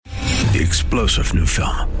The explosive new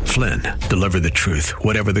film, Flynn, deliver the truth,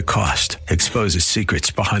 whatever the cost, exposes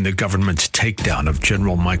secrets behind the government's takedown of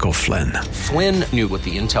General Michael Flynn. Flynn knew what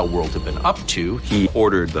the intel world had been up to. He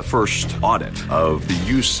ordered the first audit of the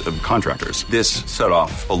use of contractors. This set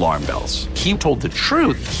off alarm bells. He told the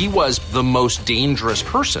truth. He was the most dangerous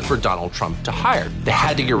person for Donald Trump to hire. They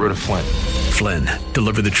had to get rid of Flynn. Flynn,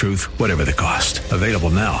 deliver the truth, whatever the cost. Available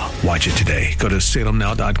now. Watch it today. Go to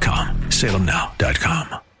salemnow.com.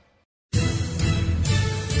 salemnow.com.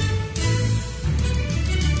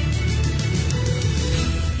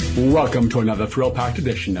 Welcome to another thrill-packed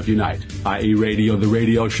edition of Unite, i.e. Radio, the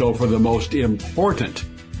radio show for the most important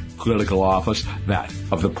political office, that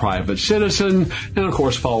of the private citizen, and of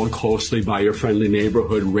course followed closely by your friendly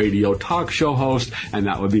neighborhood radio talk show host, and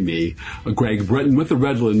that would be me, Greg Brittain, with the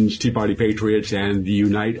Redlands Tea Party Patriots and the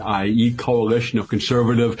Unite, i.e. coalition of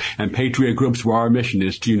conservative and patriot groups where our mission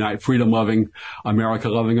is to unite freedom-loving,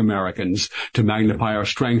 America-loving Americans to magnify our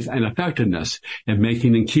strength and effectiveness in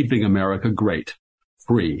making and keeping America great,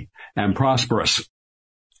 free, and prosperous.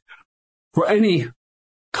 For any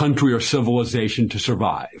country or civilization to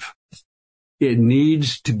survive, it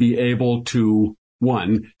needs to be able to,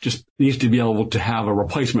 just needs to be able to have a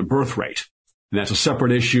replacement birth rate. And that's a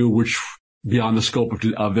separate issue which beyond the scope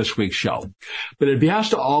of this week's show. But it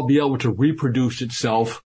has to all be able to reproduce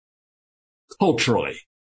itself culturally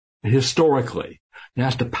and historically. It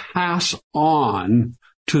has to pass on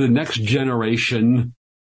to the next generation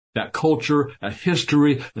that culture, that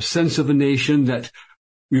history, the sense of a nation that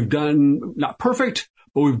we've done, not perfect,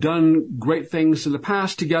 but we've done great things in the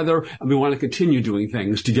past together, and we want to continue doing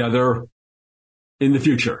things together in the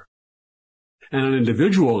future. And on an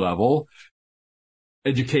individual level,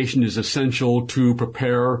 education is essential to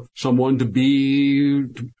prepare someone to be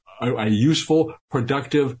a useful,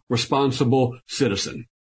 productive, responsible citizen.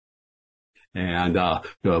 And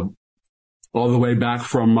all the way back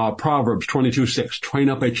from Proverbs 22:6, train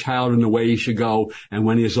up a child in the way he should go, and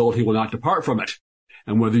when he is old, he will not depart from it.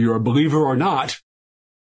 And whether you're a believer or not,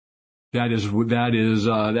 that is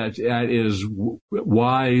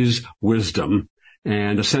wise wisdom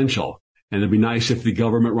and essential. And it'd be nice if the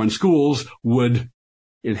government-run schools would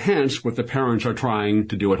enhance what the parents are trying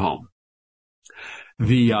to do at home.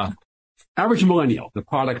 The average millennial, the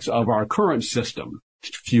products of our current system.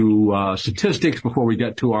 Just a few statistics before we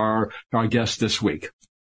get to our guest this week.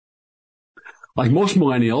 Like most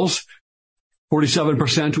millennials,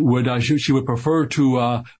 47% she would prefer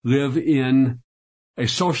to live in a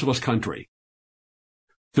socialist country.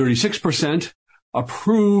 36%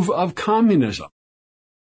 approve of communism.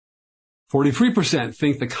 43%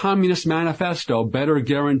 think the Communist Manifesto better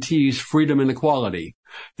guarantees freedom and equality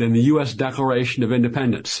than the U.S. Declaration of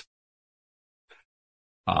Independence.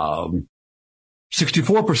 64%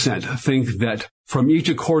 think that from each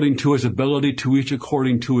according to his ability to each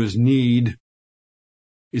according to his need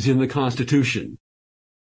is in the Constitution.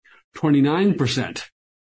 29%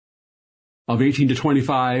 of 18 to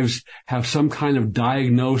 25s have some kind of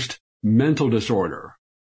diagnosed mental disorder.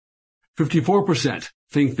 54%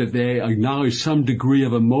 think that they acknowledge some degree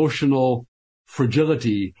of emotional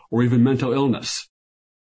fragility or even mental illness.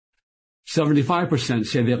 75%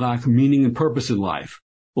 say they lack meaning and purpose in life.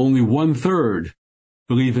 Only 1/3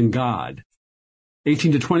 believe in God.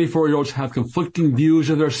 18 to 24-year-olds have conflicting views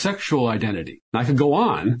of their sexual identity. And I could go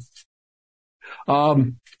on.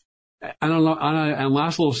 And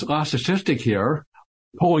last statistic here,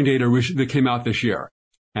 polling data that came out this year.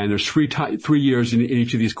 And there's three years in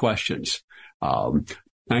each of these questions.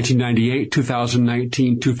 1998,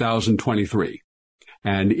 2019, 2023.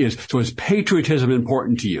 And is patriotism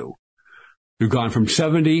important to you? You've gone from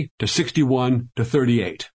 70 to 61 to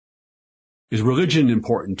 38. Is religion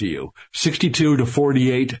important to you? 62 to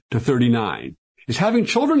 48 to 39. Is having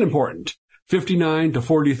children important? 59 to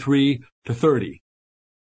 43 to 30.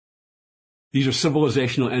 These are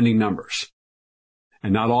civilizational ending numbers.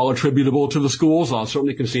 And not all attributable to the schools. I'll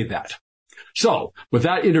certainly concede that. So, with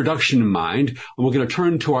that introduction in mind, we're going to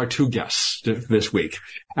turn to our two guests this week.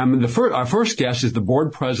 And our first guest is the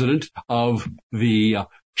board president of the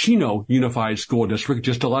Chino Unified School District,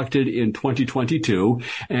 just elected in 2022.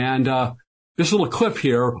 And this little clip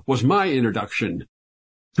here was my introduction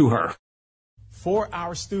to her. For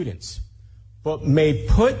our students, but may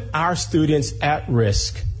put our students at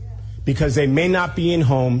risk because they may not be in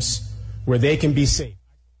homes where they can be safe.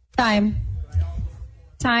 Time.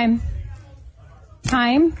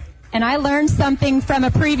 And I learned something from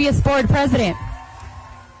a previous board president.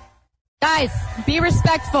 Guys, be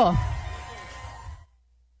respectful.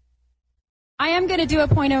 I am going to do a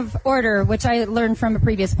point of order, which I learned from a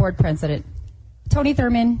previous board president. Tony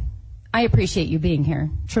Thurman, I appreciate you being here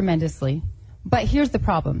tremendously. But here's the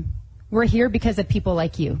problem. We're here because of people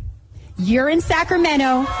like you. You're in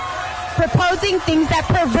Sacramento proposing things that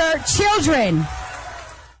pervert children.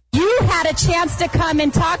 You had a chance to come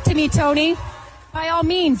and talk to me, Tony. By all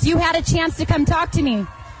means, you had a chance to come talk to me.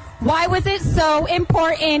 Why was it so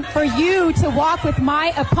important for you to walk with my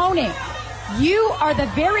opponent? You are the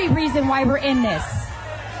very reason why we're in this.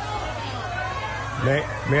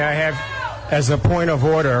 May I have, as a point of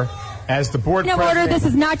order, as the board president... Point of order, this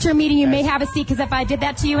is not your meeting. You may have a seat, because if I did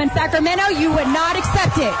that to you in Sacramento, you would not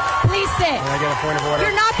accept it. Please sit. Can I get a point of order?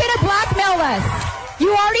 You're not going to blackmail us.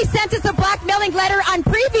 You already sent us a blackmailing letter on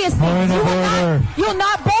previous things. You'll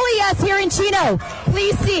not bully us here in Chino.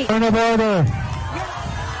 Please see. Point of order.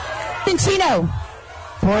 In Chino.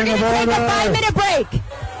 Point We're going to take a 5-minute break.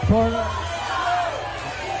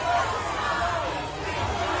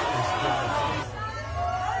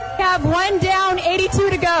 We have 1 down, 82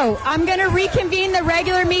 to go. I'm going to reconvene the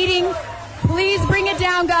regular meeting. Please bring it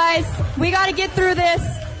down, guys. We got to get through this.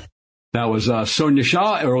 That was Sonia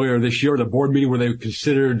Shah earlier this year at a board meeting where they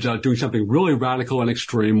considered doing something really radical and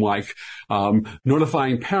extreme, like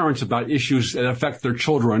notifying parents about issues that affect their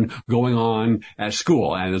children going on at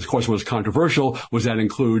school. And of course, what's controversial was that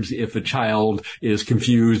includes if the child is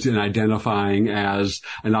confused in identifying as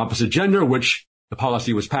an opposite gender, which the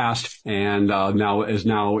policy was passed and now is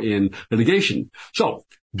in litigation. So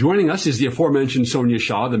joining us is the aforementioned Sonia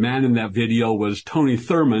Shah. The man in that video was Tony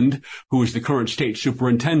Thurmond, who is the current state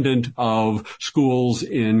superintendent of schools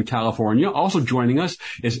in California. Also joining us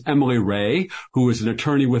is Emily Ray, who is an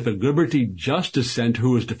attorney with the Liberty Justice Center,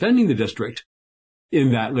 who is defending the district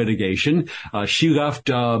in that litigation. She left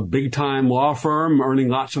a big-time law firm, earning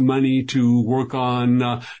lots of money to work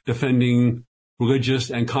on defending religious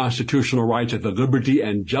and constitutional rights at the Liberty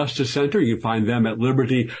and Justice Center. You can find them at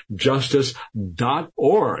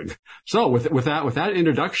libertyjustice.org. So with that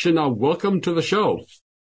introduction, welcome to the show.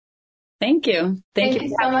 Thank you. Thank you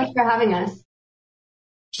so much for having us.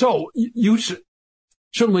 So you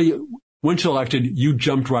certainly, once elected, you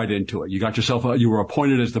jumped right into it. You got yourself, you were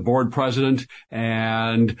appointed as the board president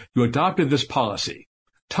and you adopted this policy.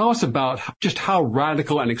 Tell us about just how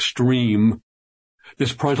radical and extreme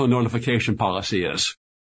this parental notification policy is.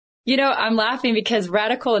 You know, I'm laughing because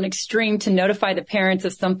radical and extreme to notify the parents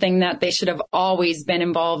of something that they should have always been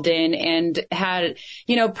involved in and had,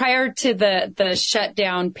 prior to the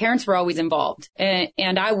shutdown, parents were always involved.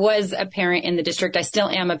 And I was a parent in the district. I still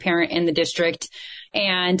am a parent in the district.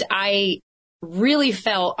 And I really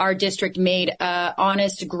felt our district made a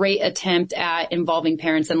honest, great attempt at involving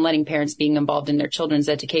parents and letting parents being involved in their children's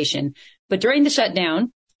education. But during the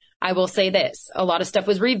shutdown, I will say this, a lot of stuff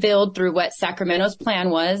was revealed through what Sacramento's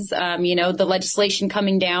plan was. The legislation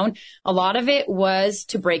coming down, a lot of it was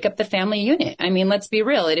to break up the family unit. I mean, let's be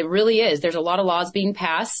real. It really is. There's a lot of laws being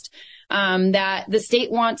passed, that the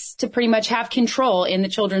state wants to pretty much have control in the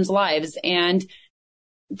children's lives. And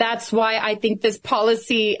that's why I think this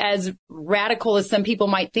policy, as radical as some people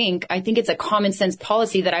might think, I think it's a common sense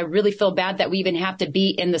policy that I really feel bad that we even have to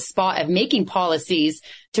be in the spot of making policies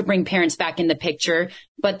to bring parents back in the picture.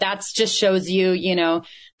 But that's just shows you,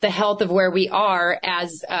 the health of where we are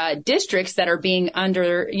as districts that are being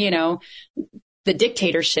under, the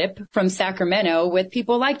dictatorship from Sacramento with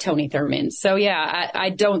people like Tony Thurmond. So, yeah,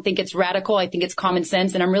 I don't think it's radical. I think it's common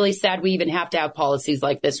sense. And I'm really sad we even have to have policies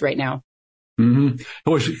like this right now.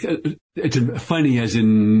 Mm-hmm. It's funny as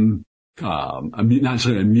in, not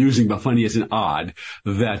necessarily amusing, but funny as in odd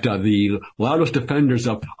that the loudest defenders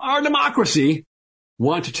of our democracy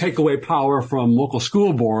want to take away power from local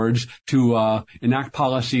school boards to enact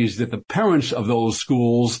policies that the parents of those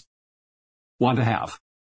schools want to have.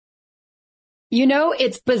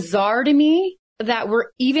 It's bizarre to me that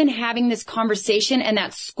we're even having this conversation and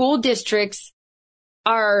that school districts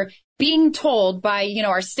are being told by,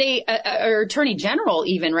 our state our attorney general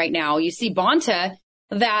even right now. You see Bonta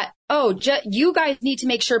that, you guys need to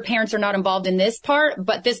make sure parents are not involved in this part,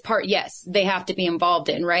 but this part, yes, they have to be involved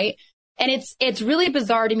in, right? And it's really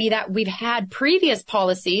bizarre to me that we've had previous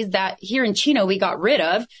policies that here in Chino we got rid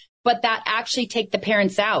of, but that actually take the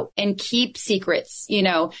parents out and keep secrets,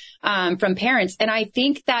 from parents. And I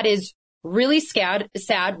think that is really sad,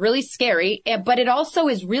 really scary. But it also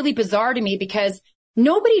is really bizarre to me because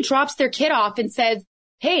nobody drops their kid off and says,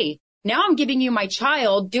 hey, now I'm giving you my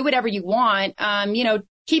child. Do whatever you want.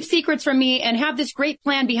 Keep secrets from me and have this great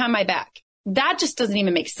plan behind my back. That just doesn't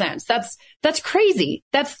even make sense. That's crazy.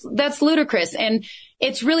 That's ludicrous. And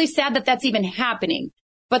it's really sad that that's even happening.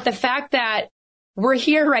 But the fact that we're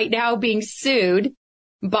here right now being sued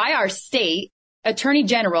by our state attorney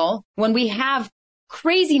general when we have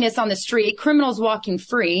craziness on the street, criminals walking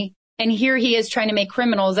free, And here he is trying to make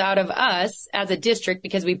criminals out of us as a district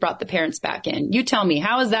because we brought the parents back in. You tell me,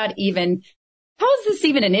 how is this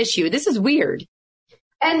even an issue? This is weird.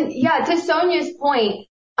 And yeah, to Sonia's point,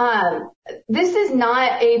 this is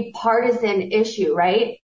not a partisan issue,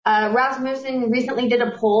 right? Rasmussen recently did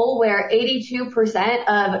a poll where 82%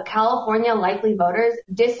 of California likely voters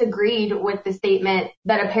disagreed with the statement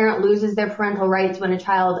that a parent loses their parental rights when a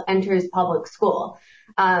child enters public school.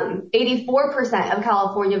 84% of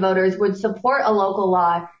California voters would support a local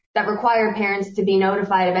law that required parents to be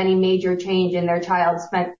notified of any major change in their child's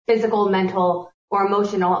physical, mental, or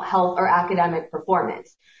emotional health or academic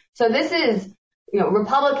performance. So this is,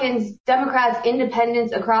 Republicans, Democrats,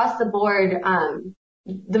 independents across the board.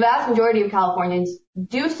 The vast majority of Californians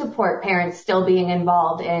do support parents still being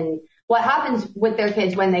involved in what happens with their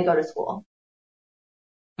kids when they go to school.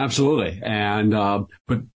 Absolutely. And,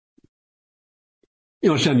 but,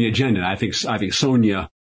 it's on the agenda. I think Sonia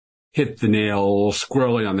hit the nail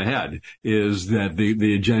squarely on the head, is that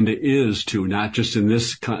the agenda is to, not just in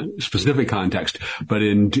this specific context, but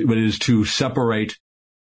is to separate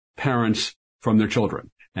parents from their children,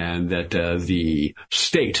 and that, the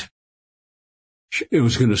state, it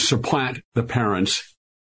was going to supplant the parents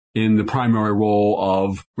in the primary role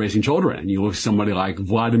of raising children. And you look at somebody like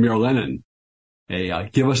Vladimir Lenin,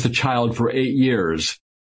 give us the child for 8 years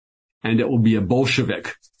and it will be a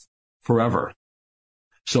Bolshevik forever.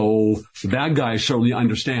 So the bad guys certainly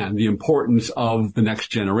understand the importance of the next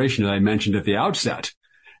generation that I mentioned at the outset.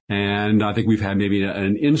 And I think we've had maybe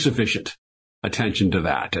an insufficient attention to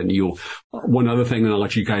that. And one other thing, and I'll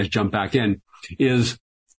let you guys jump back in, is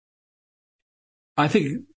I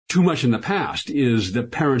think too much in the past is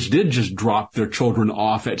that parents did just drop their children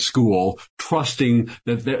off at school, trusting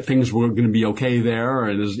that things were going to be okay there,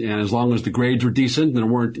 and as long as the grades were decent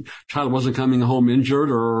and child wasn't coming home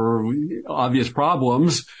injured or obvious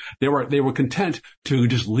problems, they were content to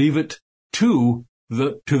just leave it to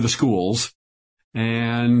the schools.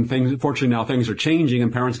 And fortunately now things are changing,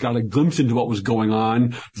 and parents got a glimpse into what was going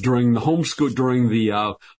on during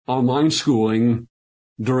the online schooling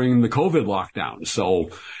during the COVID lockdown.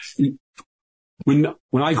 So when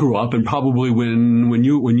I grew up, and probably when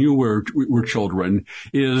you were children,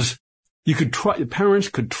 is parents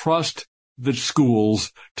could trust the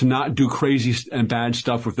schools to not do crazy and bad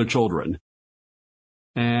stuff with their children.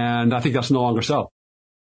 And I think that's no longer so.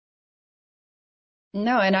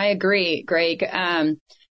 No, and I agree, Greg.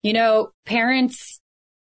 Parents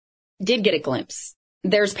did get a glimpse.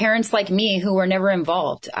 There's parents like me who were never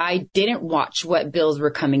involved. I didn't watch what bills were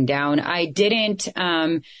coming down. I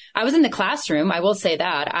was in the classroom. I will say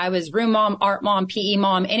that. I was room mom, art mom, PE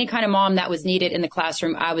mom, any kind of mom that was needed in the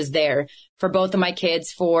classroom. I was there for both of my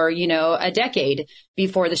kids for, a decade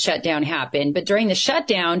before the shutdown happened. But during the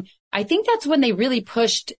shutdown, I think that's when they really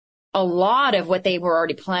pushed a lot of what they were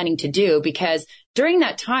already planning to do, because during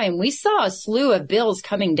that time, we saw a slew of bills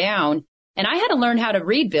coming down. And I had to learn how to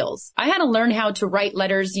read bills. I had to learn how to write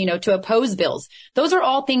letters, to oppose bills. Those are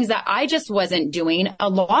all things that I just wasn't doing. A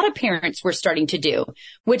lot of parents were starting to do,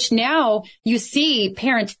 which now you see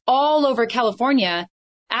parents all over California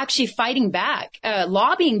actually fighting back,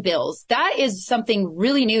 lobbying bills. That is something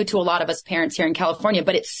really new to a lot of us parents here in California,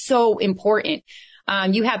 but it's so important.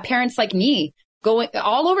 You have parents like me going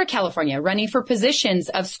all over California, running for positions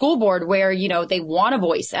of school board where, they want a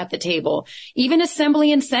voice at the table. Even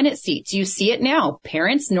assembly and Senate seats. You see it now.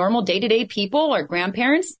 Parents, normal day-to-day people or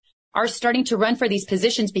grandparents are starting to run for these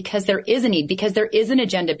positions because there is a need, because there is an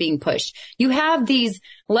agenda being pushed. You have these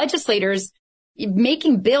legislators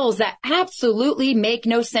making bills that absolutely make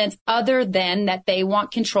no sense other than that they want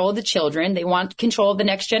control of the children. They want control of the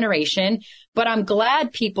next generation. But I'm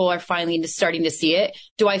glad people are finally starting to see it.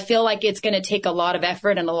 Do I feel like it's going to take a lot of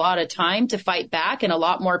effort and a lot of time to fight back and a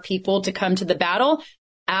lot more people to come to the battle?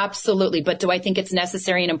 Absolutely. But do I think it's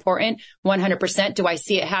necessary and important? 100%. Do I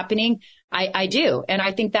see it happening? I do. And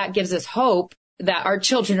I think that gives us hope that our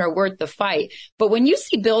children are worth the fight. But when you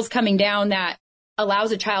see bills coming down that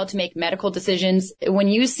allows a child to make medical decisions, when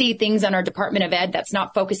you see things on our Department of Ed that's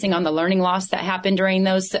not focusing on the learning loss that happened during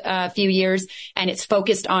those few years, and it's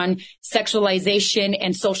focused on sexualization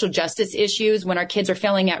and social justice issues when our kids are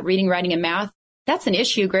failing at reading, writing, and math, that's an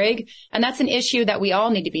issue, Greg. And that's an issue that we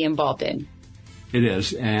all need to be involved in. It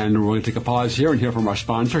is. And we're going to take a pause here and hear from our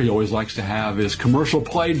sponsor. He always likes to have his commercial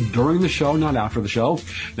played during the show, not after the show.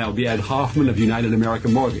 That will be Ed Hoffman of United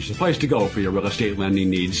American Mortgage, the place to go for your real estate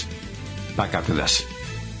lending needs. Back after this.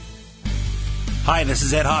 Hi, this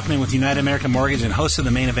is Ed Hoffman with United American Mortgage and host of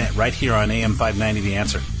The Main Event right here on AM 590 The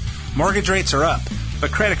Answer. Mortgage rates are up,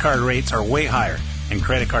 but credit card rates are way higher, and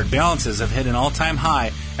credit card balances have hit an all-time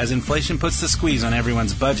high as inflation puts the squeeze on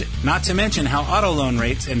everyone's budget. Not to mention how auto loan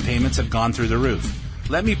rates and payments have gone through the roof.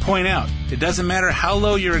 Let me point out, it doesn't matter how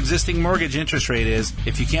low your existing mortgage interest rate is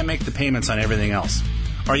if you can't make the payments on everything else.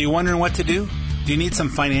 Are you wondering what to do? Do you need some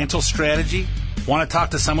financial strategy? Want to talk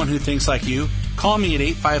to someone who thinks like you? Call me at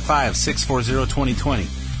 855-640-2020.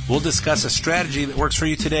 We'll discuss a strategy that works for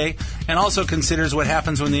you today and also considers what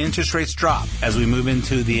happens when the interest rates drop as we move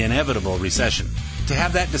into the inevitable recession. To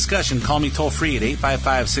have that discussion, call me toll-free at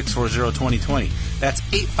 855-640-2020. That's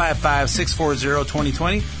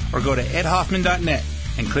 855-640-2020, or go to edhoffman.net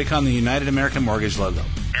and click on the United American Mortgage logo.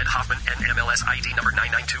 Ed Hoffman, NMLS ID number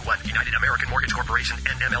 9921. United American Mortgage Corporation,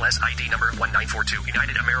 NMLS ID number 1942.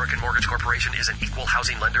 United American Mortgage Corporation is an equal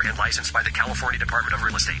housing lender and licensed by the California Department of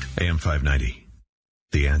Real Estate. AM 590.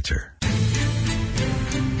 The Answer.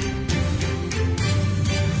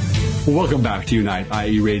 Welcome back to Unite,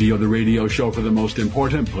 IE Radio, the radio show for the most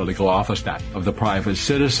important political office, that of the private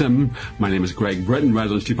citizen. My name is Greg Brittain,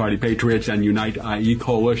 Redlands Tea Party Patriots and Unite IE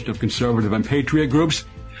coalition of conservative and patriot groups.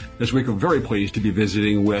 This week, we're very pleased to be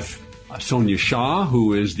visiting with Sonia Shah,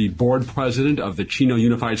 who is the board president of the Chino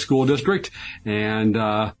Unified School District.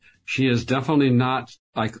 And she is definitely not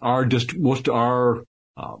like most of our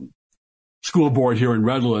school board here in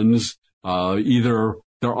Redlands. Either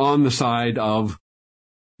they're on the side of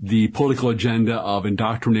the political agenda of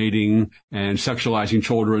indoctrinating and sexualizing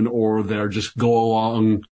children, or they're just go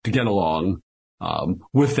along to get along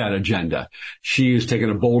with that agenda. She has taken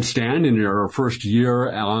a bold stand in her first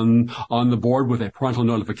year on the board with a parental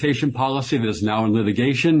notification policy that is now in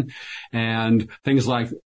litigation, and things like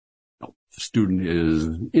the student is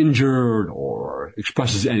injured or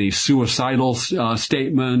expresses any suicidal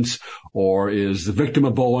statements or is the victim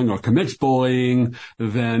of bullying or commits bullying,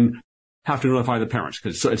 then have to notify the parents,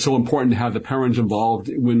 because it's so important to have the parents involved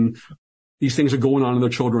when these things are going on in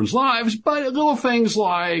their children's lives. But little things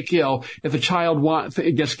like, if a child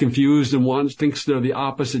gets confused and thinks they're the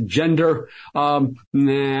opposite gender,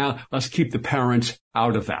 let's keep the parents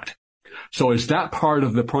out of that. So it's that part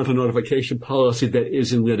of the parental notification policy that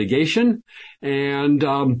is in litigation. And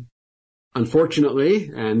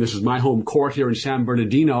unfortunately, and this is my home court here in San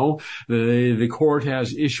Bernardino, the court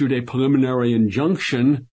has issued a preliminary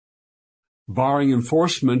injunction barring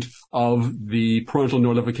enforcement of the parental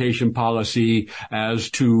notification policy as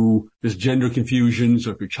to this gender confusion.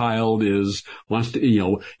 So if your child if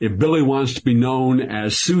Billy wants to be known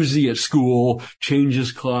as Susie at school,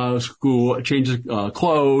 changes clothes,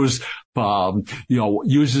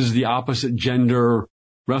 uses the opposite gender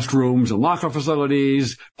restrooms and locker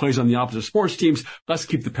facilities, plays on the opposite sports teams, let's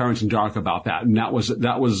keep the parents in dark about that. And that was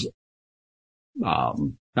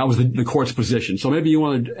the court's position. So maybe you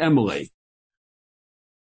wanted, Emily,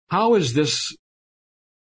 how is this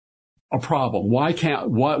a problem?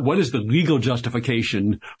 What is the legal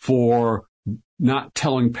justification for not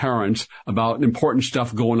telling parents about important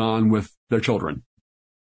stuff going on with their children?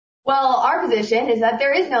 Well, our position is that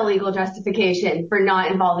there is no legal justification for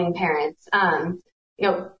not involving parents.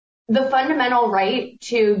 The fundamental right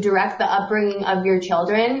to direct the upbringing of your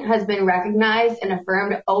children has been recognized and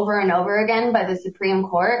affirmed over and over again by the Supreme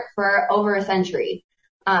Court for over a century.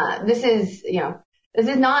 This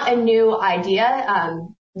is not a new idea.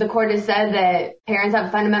 The court has said that parents have a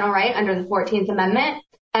fundamental right under the 14th Amendment.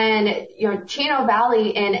 And, Chino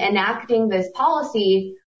Valley, in enacting this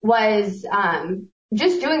policy, was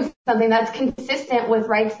just doing something that's consistent with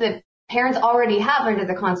rights that parents already have under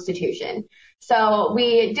the Constitution. So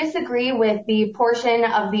we disagree with the portion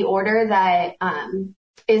of the order that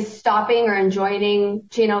is stopping or enjoining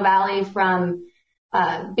Chino Valley from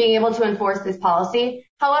being able to enforce this policy.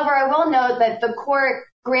 However, I will note that the court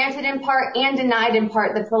granted in part and denied in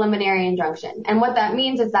part the preliminary injunction. And what that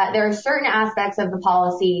means is that there are certain aspects of the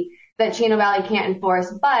policy that Chino Valley can't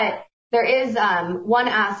enforce, but there is one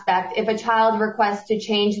aspect. If a child requests to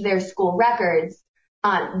change their school records,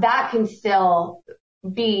 that can still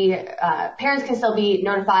be, parents can still be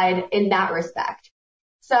notified in that respect.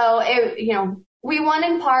 So, we won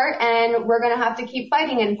in part, and we're going to have to keep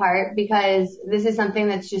fighting in part, because this is something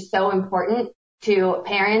that's just so important to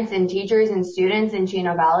parents and teachers and students in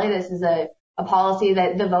Chino Valley. This is a policy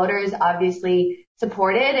that the voters obviously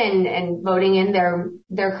supported and voting in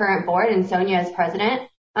their current board and Sonia as president.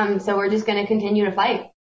 So we're just going to continue to fight.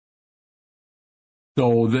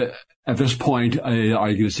 So at this point, are you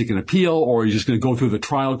going to seek an appeal, or are you just going to go through the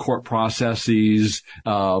trial court processes,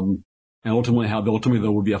 and ultimately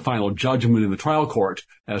there will be a final judgment in the trial court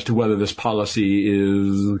as to whether this policy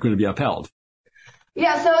is going to be upheld?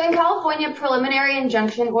 Yeah, so in California, preliminary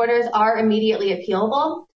injunction orders are immediately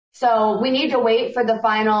appealable. So we need to wait for the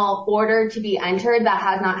final order to be entered. That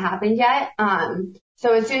has not happened yet.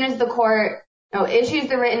 So as soon as the court issues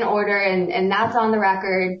the written order and that's on the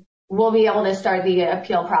record, we'll be able to start the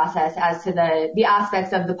appeal process as to the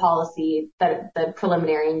aspects of the policy that the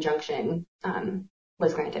preliminary injunction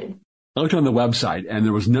was granted. I looked on the website, and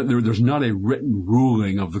there's not a written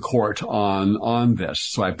ruling of the court on this.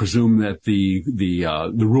 So I presume that the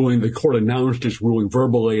ruling, the court announced its ruling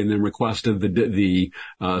verbally and then requested the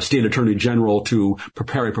state attorney general to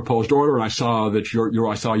prepare a proposed order. And I saw that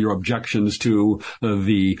your objections to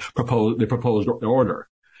the proposed order.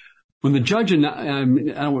 When the judge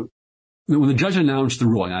announced the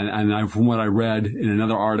ruling, and from what I read in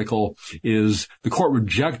another article, is the court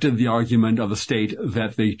rejected the argument of the state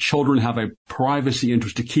that the children have a privacy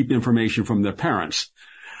interest to keep information from their parents.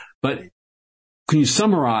 But can you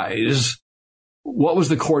summarize what was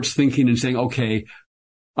the court's thinking in saying, okay,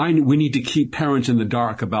 we need to keep parents in the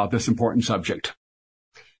dark about this important subject?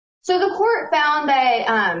 So the court found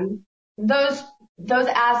that those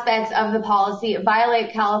aspects of the policy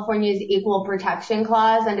violate California's Equal Protection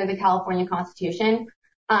Clause under the California Constitution,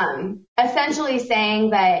 essentially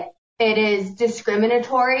saying that it is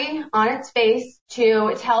discriminatory on its face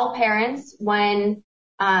to tell parents when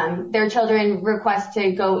their children request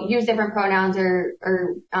to go use different pronouns or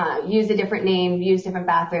use a different name, use different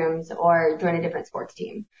bathrooms, or join a different sports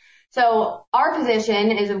team. So our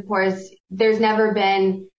position is, of course, there's never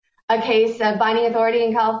been a case of binding authority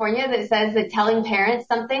in California that says that telling parents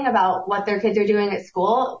something about what their kids are doing at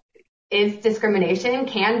school is discrimination,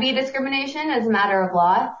 can be discrimination as a matter of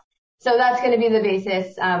law. So that's going to be the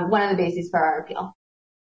basis, one of the bases for our appeal.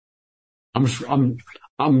 I'm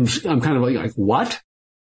kind of like what?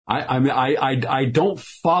 I don't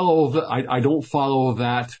follow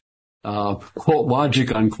that quote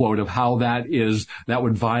logic unquote of how that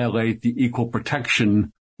would violate the equal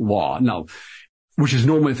protection law. No. Which is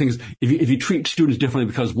normally things, if you treat students differently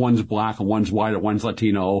because one's black or one's white or one's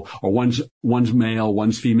Latino or one's male,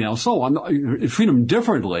 one's female, so on, if you treat them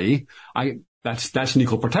differently, that's an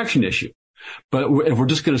equal protection issue. But if we're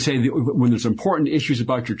just going to say that when there's important issues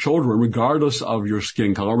about your children, regardless of your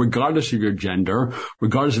skin color, regardless of your gender,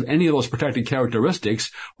 regardless of any of those protected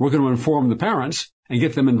characteristics, we're going to inform the parents and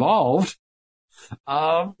get them involved.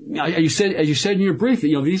 You said in your brief,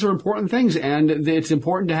 these are important things, and it's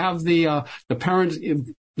important to have the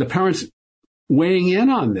parents weighing in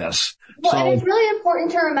on this. Well, and it's really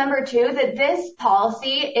important to remember too that this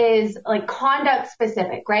policy is like conduct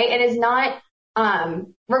specific, right? It is not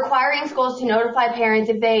requiring schools to notify parents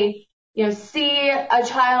if they see a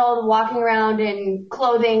child walking around in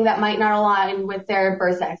clothing that might not align with their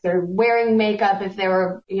birth sex, or wearing makeup if they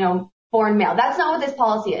were born male. That's not what this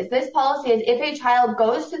policy is. This policy is if a child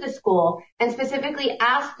goes to the school and specifically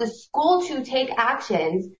asks the school to take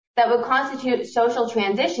actions that would constitute social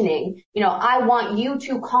transitioning. I want you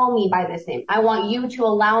to call me by this name. I want you to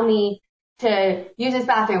allow me to use this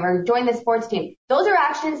bathroom or join the sports team. Those are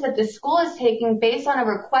actions that the school is taking based on a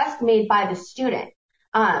request made by the student.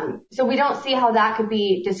 So we don't see how that could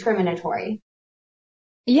be discriminatory.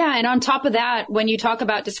 Yeah. And on top of that, when you talk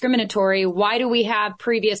about discriminatory, why do we have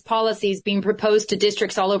previous policies being proposed to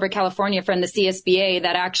districts all over California from the CSBA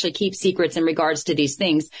that actually keep secrets in regards to these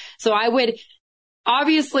things? So I would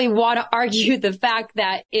obviously want to argue the fact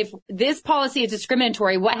that if this policy is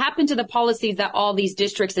discriminatory, what happened to the policies that all these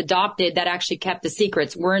districts adopted that actually kept the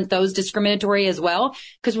secrets? Weren't those discriminatory as well?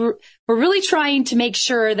 Because we're really trying to make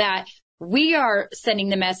sure that we are sending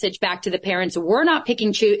the message back to the parents. We're not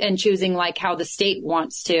picking and choosing like how the state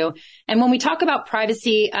wants to. And when we talk about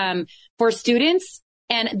privacy for students,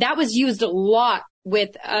 and that was used a lot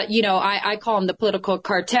with, I call them the political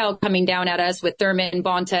cartel coming down at us with Thurman,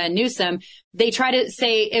 Bonta, and Newsom. They try to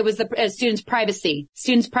say it was the students' privacy.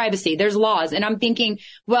 There's laws. And I'm thinking,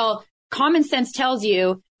 well, common sense tells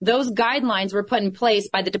you those guidelines were put in place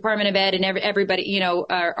by the Department of Ed and everybody,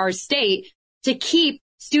 our state to keep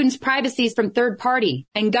students' privacies from third party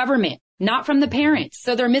and government, not from the parents.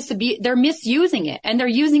 So they're misusing it, and they're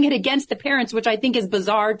using it against the parents, which I think is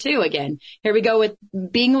bizarre too. Again, here we go with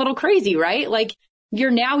being a little crazy, right? Like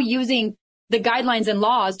you're now using the guidelines and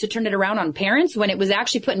laws to turn it around on parents when it was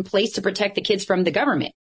actually put in place to protect the kids from the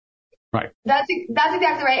government. Right. That's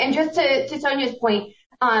exactly right. And just to Sonia's point,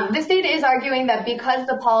 the state is arguing that because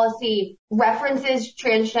the policy references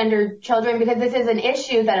transgender children, because this is an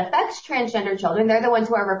issue that affects transgender children, they're the ones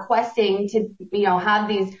who are requesting to, have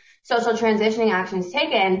these social transitioning actions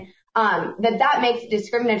taken, that makes it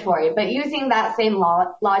discriminatory. But using that same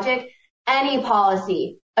logic, any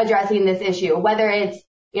policy addressing this issue, whether it's,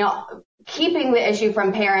 keeping the issue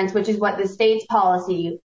from parents, which is what the state's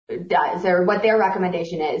policy does, or what their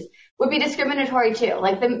recommendation is, would be discriminatory too.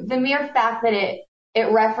 Like the mere fact that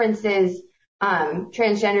it references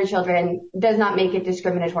transgender children does not make it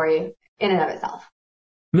discriminatory in and of itself.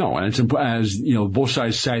 No, and it's, as you know, both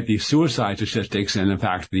sides cite the suicide statistics, and in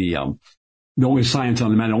fact, the only science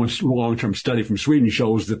on the matter, only long-term study from Sweden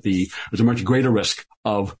shows that there's a much greater risk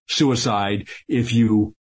of suicide if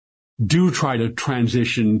you do try to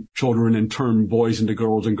transition children and turn boys into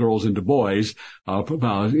girls and girls into boys,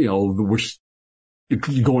 which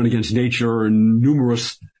you're going against nature and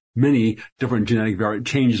many different genetic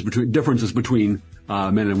differences between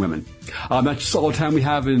men and women. That's all the time we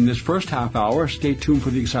have in this first half hour. Stay tuned for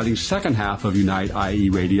the exciting second half of Unite IE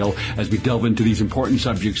Radio as we delve into these important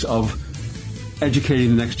subjects of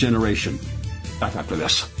educating the next generation. Back after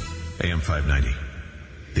this. AM 590,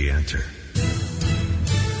 The Answer.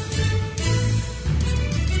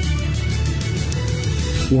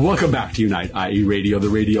 Welcome back to Unite IE Radio, the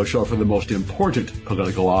radio show for the most important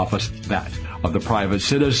political office, that of the private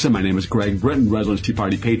citizen. My name is Greg Brittain, Redlands Tea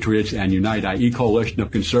Party Patriots and Unite IE coalition of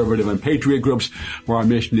conservative and patriot groups, where our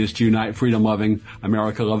mission is to unite freedom-loving,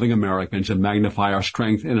 America-loving Americans and magnify our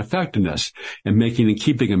strength and effectiveness in making and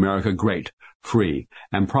keeping America great, free,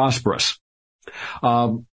 and prosperous.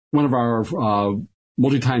 One of our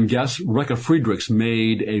multi-time guest, Rebecca Friedrichs,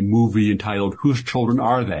 made a movie entitled Whose Children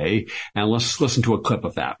Are They? And let's listen to a clip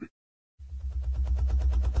of that.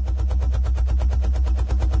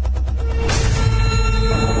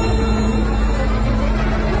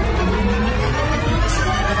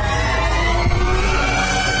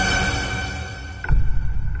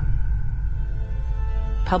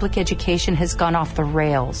 Public education has gone off the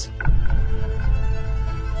rails.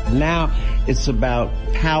 Now it's about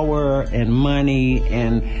power and money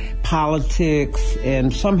and politics,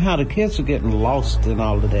 and somehow the kids are getting lost in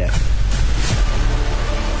all of that.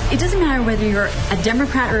 It doesn't matter whether you're a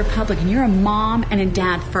Democrat or Republican, you're a mom and a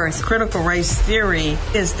dad first. Critical race theory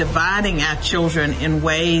is dividing our children in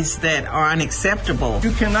ways that are unacceptable.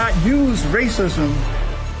 You cannot use racism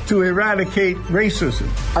to eradicate racism.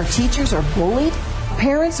 Our teachers are bullied.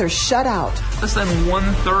 Parents are shut out. Less than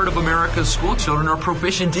 1/3 of America's school children are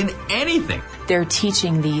proficient in anything. They're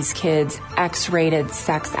teaching these kids X-rated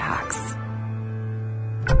sex acts.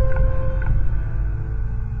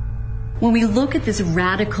 When we look at this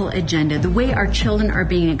radical agenda, the way our children are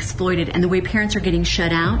being exploited and the way parents are getting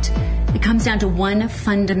shut out, it comes down to one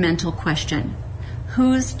fundamental question.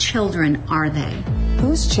 Whose children are they?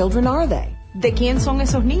 Whose children are they? ¿De quién son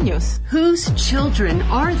esos niños? Whose children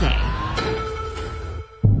are they?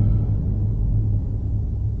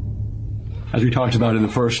 As we talked about in the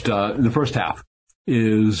first half,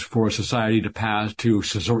 is for a society to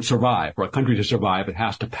survive, for a country to survive, it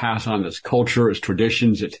has to pass on its culture, its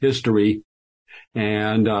traditions, its history.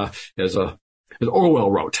 And as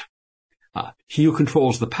Orwell wrote, he who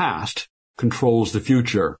controls the past controls the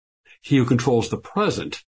future. He who controls the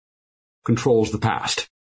present controls the past.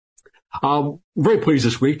 Very pleased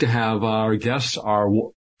this week to have our guests,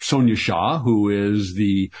 Sonia Shaw, who is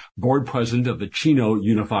the board president of the Chino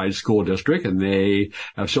Unified School District, and they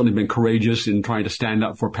have certainly been courageous in trying to stand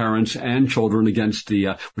up for parents and children against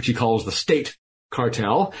the what she calls the state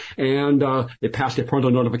cartel. And they passed a parental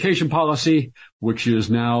notification policy, which is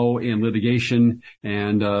now in litigation,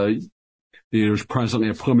 and there's presently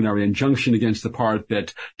a preliminary injunction against the part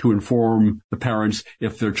that to inform the parents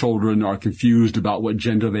if their children are confused about what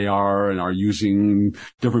gender they are and are using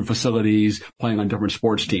different facilities, playing on different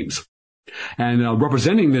sports teams. And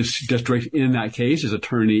representing this district in that case is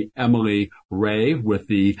attorney Emily Ray with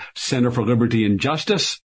the Center for Liberty and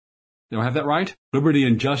Justice. Do I have that right?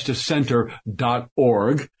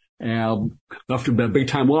 libertyandjusticecenter.org. Left a big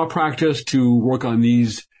time law practice to work on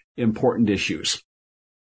these important issues.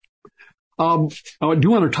 I do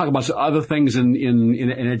want to talk about some other things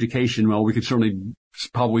in education. Well, we could certainly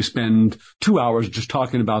probably spend 2 hours just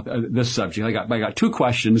talking about this subject. I got two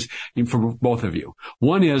questions for both of you.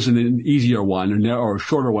 One is, and an easier one, or a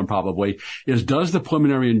shorter one probably, is does the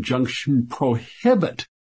preliminary injunction prohibit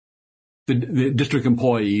the district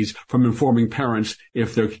employees from informing parents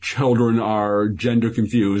if their children are gender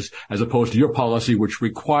confused, as opposed to your policy, which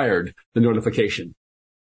required the notification?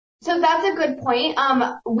 So that's a good point.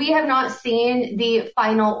 We have not seen the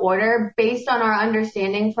final order. Based on our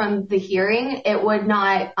understanding from the hearing, it would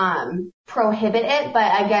not prohibit it.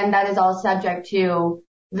 But again, that is all subject to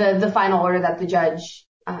the final order that the judge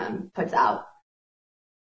puts out.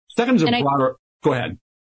 Second is a broader. Go ahead.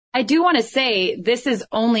 I do want to say this is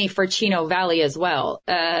only for Chino Valley as well.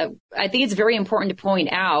 I think it's very important to point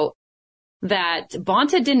out that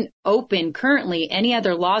Bonta didn't open currently any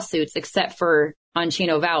other lawsuits except for on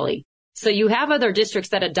Chino Valley. So you have other districts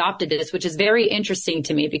that adopted this, which is very interesting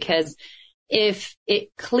to me because if it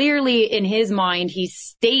clearly in his mind, he's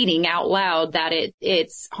stating out loud that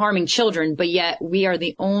it's harming children, but yet we are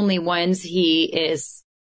the only ones he is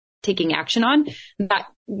taking action on, that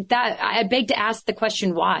I beg to ask the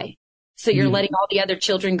question, why? So you're letting all the other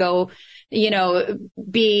children go,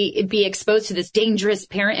 be exposed to this dangerous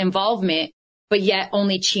parent involvement, but yet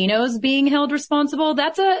only Chino's being held responsible.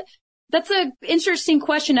 That's a interesting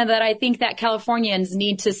question that I think that Californians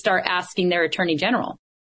need to start asking their attorney general.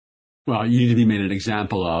 Well, you need to be made an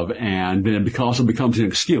example of, and then it also becomes an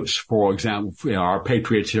excuse. For example, our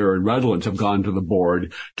patriots here in Redlands have gone to the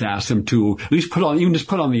board to ask them to at least put on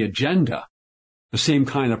the agenda the same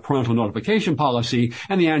kind of parental notification policy.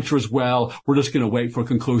 And the answer is, well, we're just going to wait for a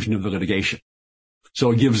conclusion of the litigation.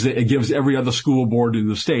 So it gives every other school board in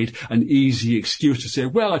the state an easy excuse to say,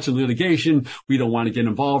 well, it's a litigation. We don't want to get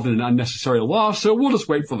involved in an unnecessary lawsuit. We'll just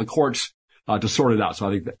wait for the courts to sort it out. So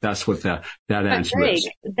I think that's what that answer is.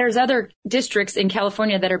 There's other districts in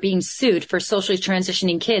California that are being sued for socially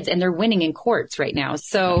transitioning kids, and they're winning in courts right now.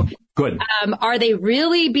 So good. Are they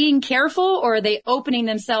really being careful, or are they opening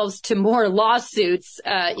themselves to more lawsuits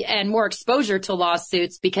and more exposure to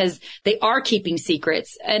lawsuits because they are keeping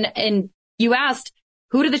secrets? And you asked,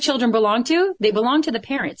 who do the children belong to? They belong to the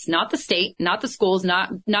parents, not the state, not the schools,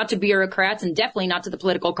 not to bureaucrats, and definitely not to the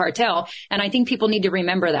political cartel. And I think people need to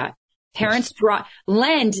remember that. Parents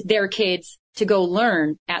lend their kids to go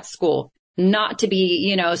learn at school, not to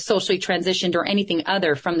be, socially transitioned or anything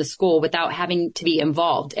other from the school without having to be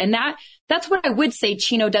involved. And that's what I would say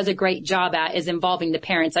Chino does a great job at, is involving the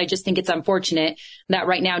parents. I just think it's unfortunate that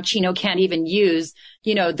right now Chino can't even use,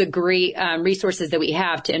 the great resources that we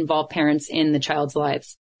have to involve parents in the child's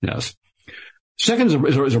lives. Yes. Second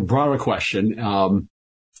is a broader question,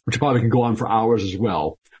 which probably can go on for hours as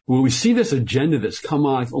well. When we see this agenda that's come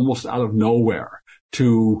on almost out of nowhere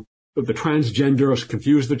to the transgenders,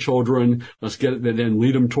 confuse the children, then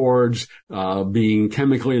lead them towards being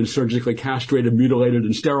chemically and surgically castrated, mutilated,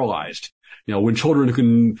 and sterilized. When children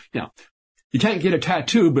can, you can't get a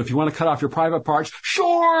tattoo, but if you want to cut off your private parts,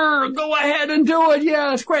 sure, go ahead and do it. Yeah,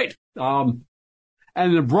 that's great.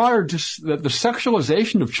 And the broader, just the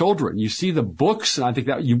sexualization of children. You see the books, and I think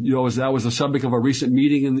that that was the subject of a recent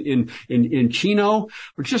meeting in Chino,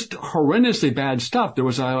 which just horrendously bad stuff.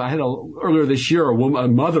 I had earlier this year a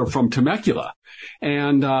mother from Temecula,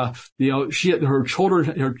 and her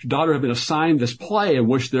daughter had been assigned this play in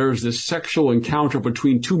which there's this sexual encounter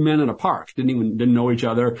between two men in a park. Didn't know each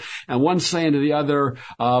other, and one saying to the other,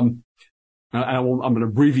 I'm going to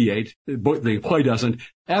abbreviate. The play doesn't.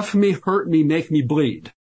 F me, hurt me, make me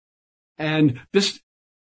bleed. And it's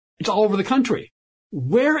all over the country.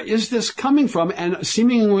 Where is this coming from? And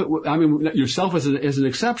seemingly, yourself as an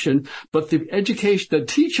exception, but the education, the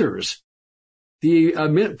teachers,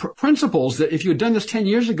 the principals, that if you had done this 10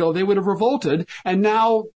 years ago, they would have revolted. And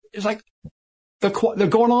now it's like they're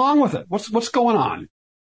going along with it. What's going on?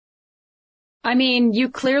 You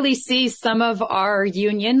clearly see some of our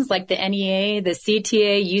unions like the NEA, the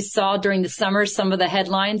CTA. You saw during the summer some of the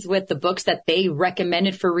headlines with the books that they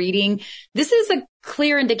recommended for reading. This is a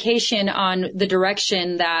clear indication on the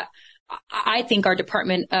direction that I think our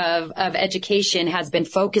Department of Education has been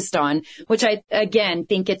focused on, which I, again,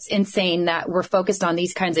 think it's insane that we're focused on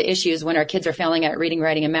these kinds of issues when our kids are failing at reading,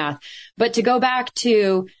 writing, and math. But to go back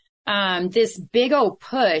to this big old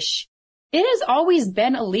push, it has always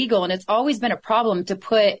been illegal, and it's always been a problem to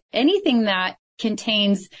put anything that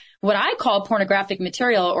contains what I call pornographic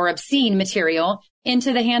material or obscene material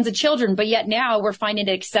into the hands of children. But yet now we're finding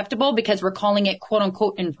it acceptable because we're calling it quote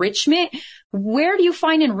unquote enrichment. Where do you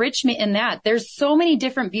find enrichment in that? There's so many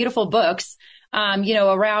different beautiful books,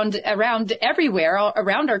 around everywhere,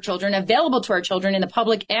 around our children, available to our children in the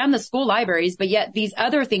public and the school libraries. But yet these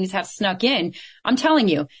other things have snuck in. I'm telling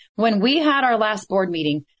you, when we had our last board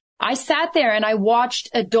meeting, I sat there and I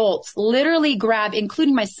watched adults literally grab,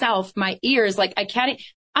 including myself, my ears, like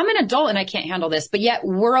I'm an adult and I can't handle this, but yet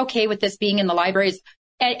we're okay with this being in the libraries.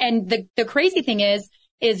 And the crazy thing is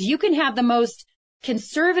you can have the most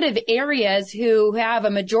conservative areas who have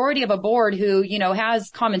a majority of a board who,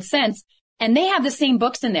 has common sense, and they have the same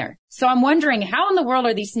books in there. So I'm wondering, how in the world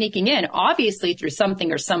are these sneaking in? Obviously through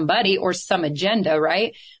something or somebody or some agenda,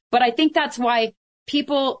 right? But I think that's why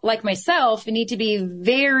people like myself need to be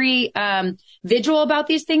very vigilant about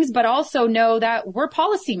these things, but also know that we're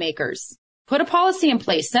policymakers. Put a policy in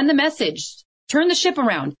place, send the message, turn the ship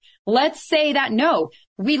around. Let's say that, no,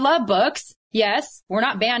 we love books. Yes, we're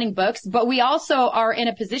not banning books, but we also are in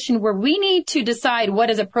a position where we need to decide what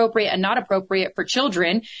is appropriate and not appropriate for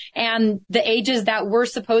children and the ages that we're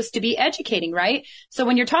supposed to be educating, right? So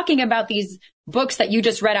when you're talking about these books that you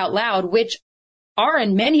just read out loud, which are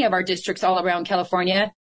in many of our districts all around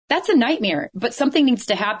California, that's a nightmare, but something needs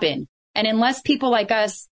to happen. And unless people like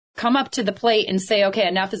us come up to the plate and say, okay,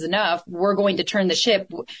 enough is enough, we're going to turn the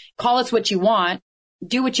ship, call us what you want,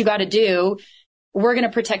 do what you got to do. We're going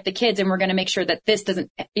to protect the kids and we're going to make sure that this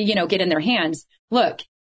doesn't, get in their hands. Look,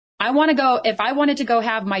 if I wanted to go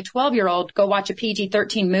have my 12-year-old go watch a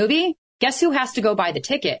PG-13 movie, guess who has to go buy the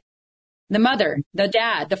ticket? The mother, the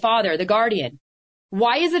dad, the father, the guardian.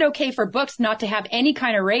 Why is it okay for books not to have any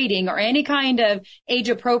kind of rating or any kind of age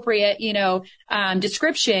appropriate,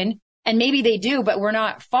 description? And maybe they do, but we're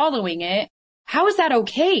not following it. How is that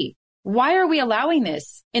okay? Why are we allowing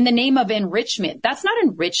this in the name of enrichment? That's not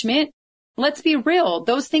enrichment. Let's be real.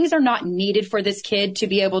 Those things are not needed for this kid to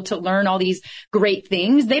be able to learn all these great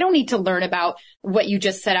things. They don't need to learn about what you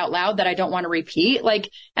just said out loud that I don't want to repeat.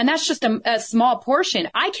 And that's just a small portion.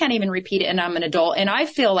 I can't even repeat it and I'm an adult. And I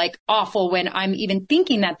feel awful when I'm even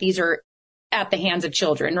thinking that these are at the hands of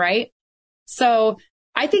children, right? So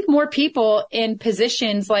I think more people in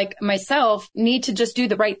positions like myself need to just do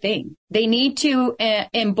the right thing. They need to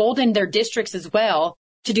embolden their districts as well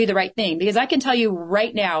to do the right thing. Because I can tell you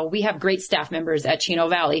right now, we have great staff members at Chino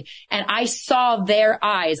Valley, and I saw their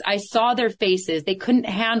eyes. I saw their faces. They couldn't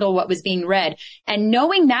handle what was being read. And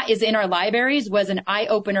knowing that is in our libraries was an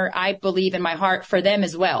eye-opener, I believe, in my heart for them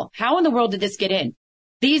as well. How in the world did this get in?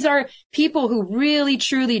 These are people who really,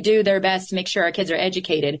 truly do their best to make sure our kids are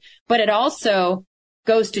educated. But it also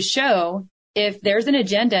goes to show if there's an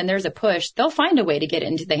agenda and there's a push, they'll find a way to get it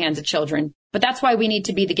into the hands of children. But that's why we need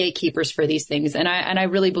to be the gatekeepers for these things. And I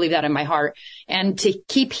really believe that in my heart. And to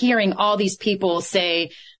keep hearing all these people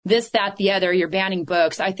say this, that, the other, you're banning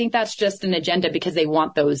books. I think that's just an agenda because they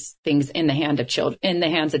want those things in the hands of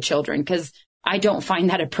children, because I don't find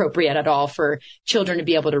that appropriate at all for children to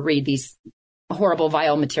be able to read these horrible,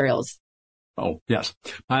 vile materials. Oh, yes.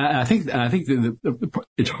 I think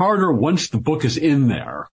it's harder once the book is in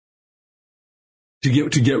there to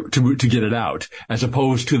get it out, as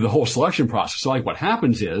opposed to the whole selection process. So what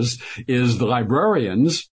happens is the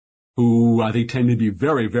librarians, who I think tend to be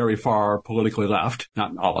very, very far politically left,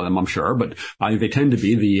 not all of them, I'm sure, but I think they tend to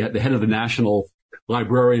be. The head of the National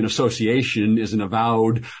Librarian Association is an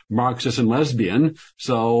avowed Marxist and lesbian.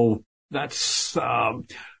 So that's,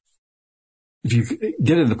 if you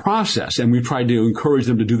get in the process, and we've tried to encourage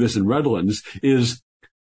them to do this in Redlands, is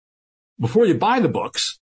before you buy the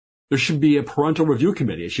books, there should be a parental review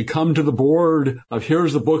committee. It should come to the board of,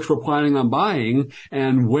 here's the books we're planning on buying,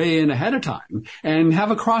 and weigh in ahead of time and have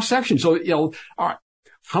a cross section. So, all right,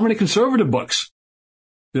 how many conservative books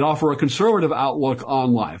that offer a conservative outlook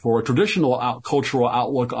on life or a traditional cultural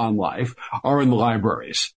outlook on life are in the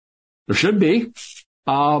libraries? There should be.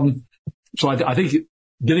 So I think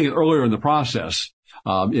getting it earlier in the process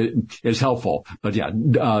is helpful. But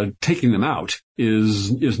taking them out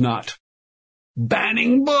is not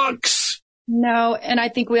banning books. No, and I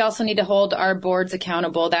think we also need to hold our boards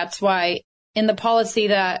accountable. That's why in the policy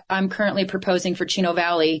that I'm currently proposing for Chino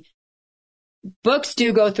Valley, books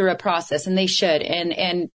do go through a process, and they should.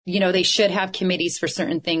 And they should have committees for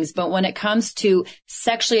certain things. But when it comes to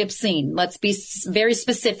sexually obscene, let's be very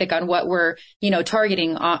specific on what we're,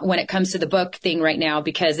 targeting when it comes to the book thing right now,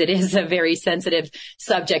 because it is a very sensitive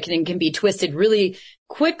subject and can be twisted really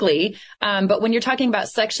quickly. But when you're talking about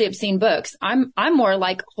sexually obscene books, I'm more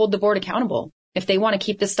like hold the board accountable. If they want to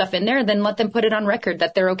keep this stuff in there, then let them put it on record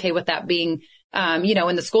that they're okay with that being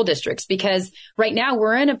in the school districts, because right now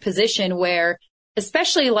we're in a position where,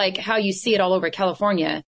 especially like how you see it all over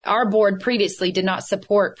California, our board previously did not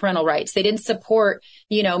support parental rights. They didn't support,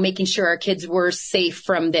 making sure our kids were safe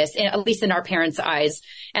from this, at least in our parents' eyes.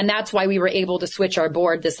 And that's why we were able to switch our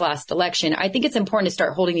board this last election. I think it's important to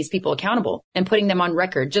start holding these people accountable and putting them on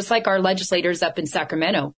record, just like our legislators up in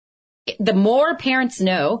Sacramento. The more parents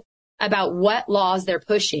know about what laws they're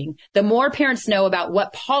pushing, the more parents know about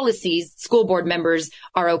what policies school board members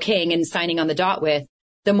are okaying and signing on the dot with,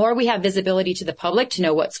 the more we have visibility to the public to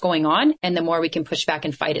know what's going on, and the more we can push back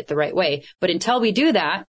and fight it the right way. But until we do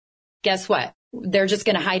that, guess what? They're just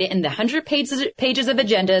going to hide it in the 100 pages of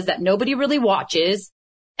agendas that nobody really watches,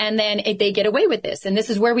 and then they get away with this. And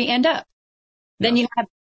this is where we end up. Yeah. Then you have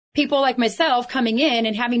people like myself coming in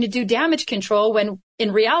and having to do damage control when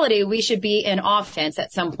in reality, we should be in offense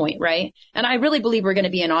at some point, right? And I really believe we're going to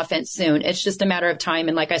be in offense soon. It's just a matter of time.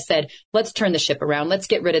 And like I said, let's turn the ship around. Let's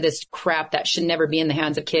get rid of this crap that should never be in the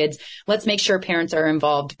hands of kids. Let's make sure parents are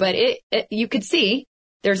involved. But you could see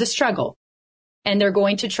there's a struggle, and they're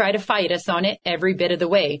going to try to fight us on it every bit of the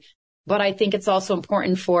way. But I think it's also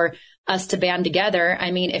important for us to band together.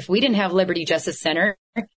 I mean, if we didn't have Liberty Justice Center,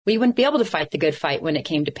 we wouldn't be able to fight the good fight when it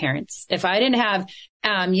came to parents. If I didn't have,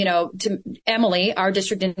 Emily, our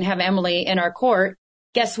district didn't have Emily in our court,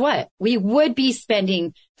 guess what? We would be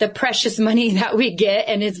spending the precious money that we get,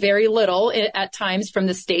 and it's very little at times from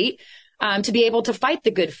the state, to be able to fight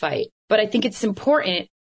the good fight. But I think it's important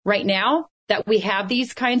right now that we have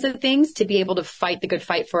these kinds of things to be able to fight the good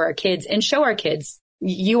fight for our kids and show our kids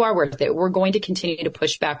you are worth it. We're going to continue to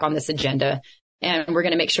push back on this agenda, and we're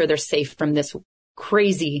going to make sure they're safe from this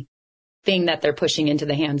crazy thing that they're pushing into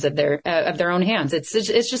the hands of their own hands. It's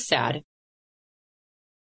just sad.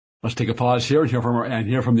 Let's take a pause here and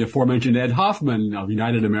hear from the aforementioned Ed Hoffman of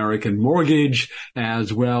United American Mortgage,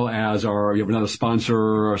 as well as we have another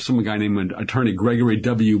sponsor, some guy named Attorney Gregory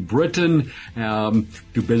W. Brittain,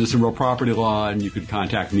 do business in real property law, and you can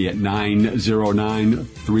contact me at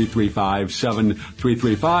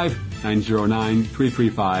 909-335-7335,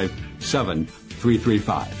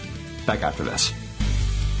 909-335-7335. Back after this.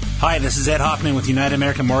 Hi, this is Ed Hoffman with United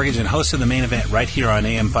American Mortgage and host of The Main Event right here on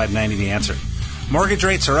AM 590 The Answer. Mortgage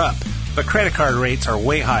rates are up, but credit card rates are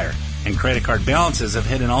way higher, and credit card balances have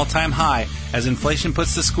hit an all-time high as inflation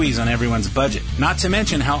puts the squeeze on everyone's budget. Not to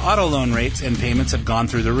mention how auto loan rates and payments have gone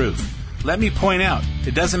through the roof. Let me point out,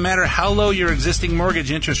 it doesn't matter how low your existing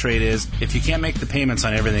mortgage interest rate is if you can't make the payments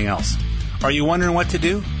on everything else. Are you wondering what to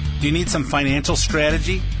do? Do you need some financial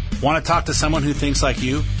strategy? Want to talk to someone who thinks like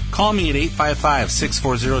you? Call me at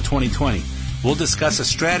 855-640-2020. We'll discuss a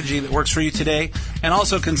strategy that works for you today and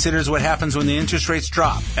also considers what happens when the interest rates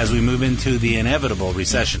drop as we move into the inevitable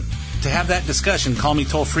recession. To have that discussion, call me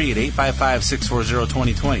toll-free at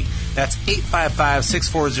 855-640-2020. That's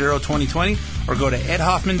 855-640-2020, or go to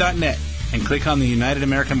edhoffman.net and click on the United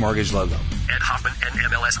American Mortgage logo. Ed Hoffman,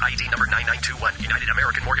 NMLS ID number 9921. United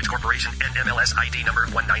American Mortgage Corporation, NMLS ID number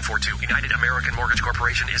 1942. United American Mortgage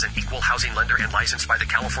Corporation is an equal housing lender and licensed by the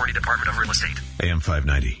California Department of Real Estate. AM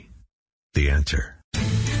 590. The Answer.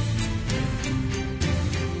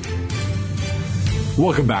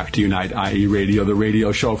 Welcome back to Unite IE Radio, the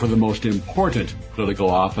radio show for the most important political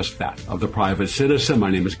office, that of the private citizen.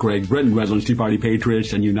 My name is Greg Brittain, Redlands Tea Party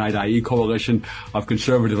Patriots and Unite IE coalition of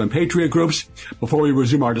conservative and patriot groups. Before we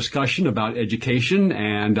resume our discussion about education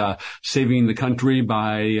and saving the country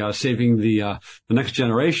by saving the next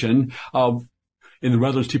generation, in the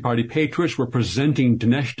Redlands Tea Party Patriots, we're presenting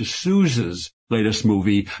Dinesh D'Souza's latest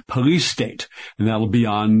movie, Police State, and that'll be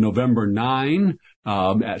on November 9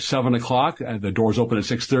 at 7 o'clock. The doors open at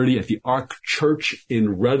 6:30 at the Ark Church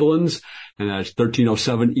in Redlands, and that's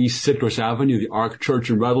 1307 East Citrus Avenue, the Ark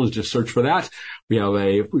Church in Redlands. Just search for that. We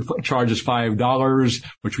charges $5,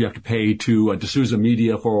 which we have to pay to D'Souza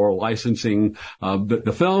Media for licensing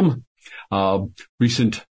the film.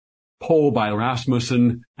 Recent poll by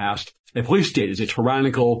Rasmussen asked, a police state is a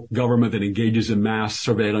tyrannical government that engages in mass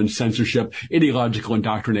surveillance, censorship, ideological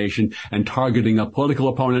indoctrination, and targeting of political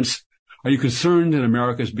opponents. Are you concerned that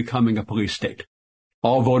America is becoming a police state?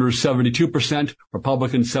 All voters 72%,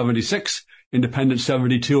 Republicans 76%, Independents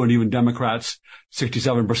 72%, and even Democrats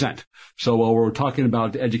 67%. So while we're talking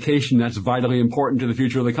about education, that's vitally important to the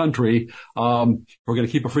future of the country. We're going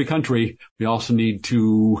to keep a free country. We also need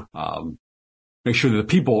to make sure that the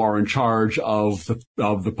people are in charge of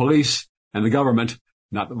the police and the government,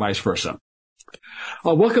 not vice versa.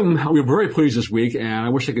 Welcome. We're very pleased this week, and I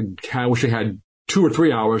wish I had 2 or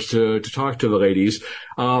 3 hours to talk to the ladies.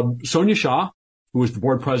 Sonia Shah, who is the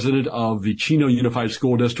board president of the Chino Unified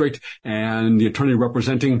School District and the attorney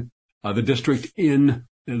representing the district in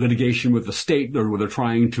litigation with the state, where they're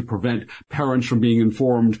trying to prevent parents from being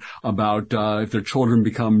informed about if their children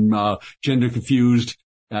become gender confused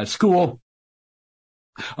at school.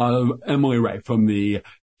 Emily Ray from the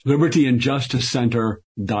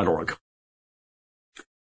libertyandjusticecenter.org.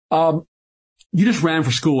 You just ran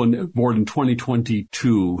for school board in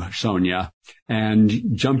 2022, Sonia, and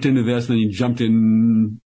jumped into this, and then you jumped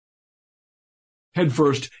in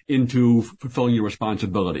headfirst into fulfilling your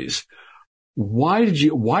responsibilities. Why did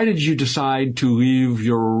you decide to leave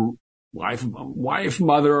your wife,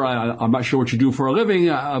 mother, I'm not sure what you do for a living,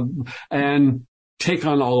 and take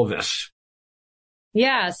on all of this?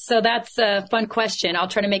 Yeah, so that's a fun question. I'll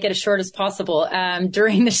try to make it as short as possible.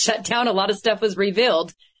 During the shutdown, a lot of stuff was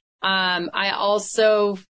revealed. I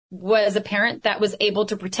also was a parent that was able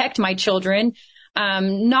to protect my children.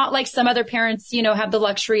 Not like some other parents, have the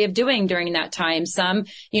luxury of doing during that time. Some,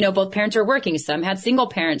 both parents are working. Some had single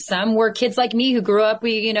parents. Some were kids like me who grew up,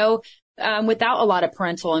 without a lot of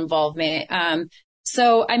parental involvement.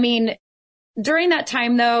 During that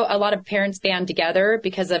time, though, a lot of parents band together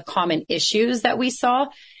because of common issues that we saw.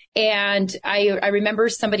 And I remember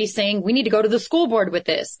somebody saying, we need to go to the school board with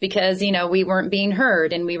this because, we weren't being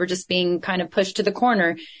heard and we were just being kind of pushed to the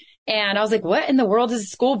corner. And I was like, what in the world is a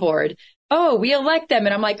school board? Oh, we elect them.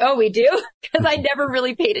 And I'm like, oh, we do? Because I never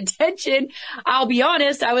really paid attention. I'll be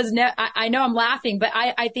honest. I know I'm laughing, but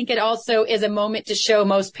I think it also is a moment to show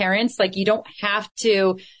most parents, like, you don't have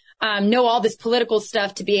to know all this political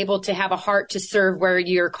stuff to be able to have a heart to serve where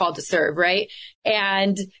you're called to serve, right?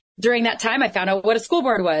 And during that time, I found out what a school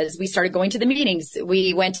board was. We started going to the meetings.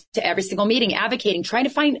 We went to every single meeting, advocating, trying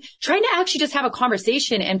to actually just have a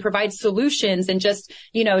conversation and provide solutions and just,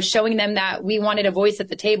 showing them that we wanted a voice at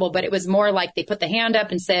the table. But it was more like they put the hand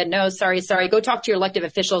up and said, no, sorry, go talk to your elected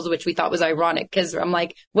officials, which we thought was ironic because I'm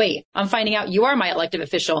like, wait, I'm finding out you are my elected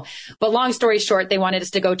official. But long story short, they wanted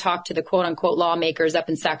us to go talk to the quote unquote lawmakers up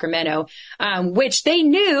in Sacramento, which they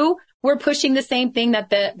knew we're pushing the same thing that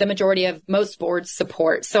the majority of most boards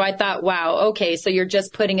support. So I thought, wow, okay, so you're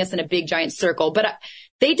just putting us in a big giant circle. But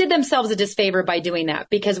they did themselves a disfavor by doing that,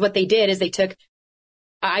 because what they did is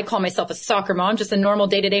I call myself a soccer mom, just a normal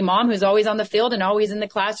day-to-day mom who's always on the field and always in the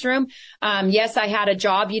classroom. Yes, I had a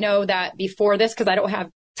job, that before this, because I don't have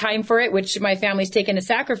time for it, which my family's taken a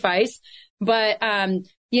sacrifice. But,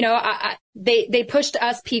 they pushed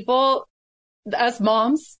us people, us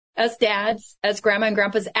moms, us dads, us grandma and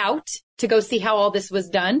grandpas out to go see how all this was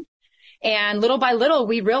done. And little by little,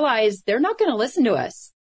 we realized they're not going to listen to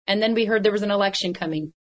us. And then we heard there was an election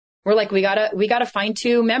coming. We're like, we gotta find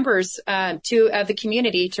two members, two of the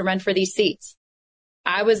community to run for these seats.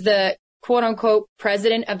 I was the quote unquote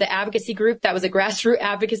president of the advocacy group. That was a grassroots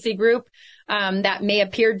advocacy group, that may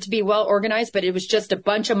appear to be well organized, but it was just a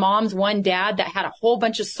bunch of moms, one dad that had a whole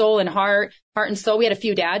bunch of soul and heart and soul. We had a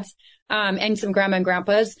few dads, and some grandma and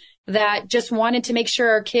grandpas that just wanted to make sure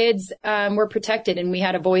our kids, were protected and we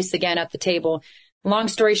had a voice again at the table. Long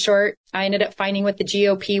story short, I ended up finding what the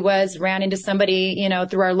GOP was, ran into somebody,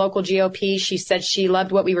 through our local GOP. She said she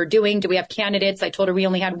loved what we were doing. Do we have candidates? I told her we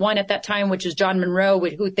only had one at that time, which is John Monroe,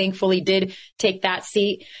 who thankfully did take that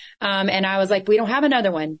seat. And I was like, we don't have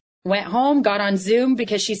another one. Went home, got on Zoom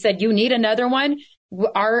because she said, you need another one.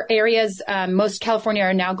 Our areas, most California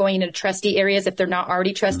are now going into trustee areas if they're not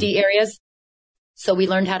already trustee areas. So we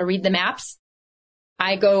learned how to read the maps.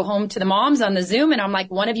 I go home to the moms on the Zoom and I'm like,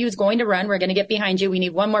 one of you is going to run. We're going to get behind you. We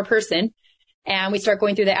need one more person. And we start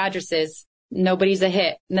going through the addresses. Nobody's a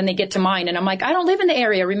hit. And then they get to mine. And I'm like, I don't live in the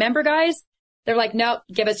area. Remember, guys? They're like, nope,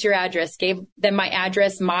 give us your address. Gave them my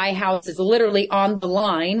address. My house is literally on the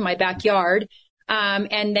line, my backyard.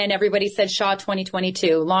 And then everybody said Shaw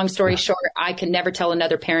 2022. Long story short, I could never tell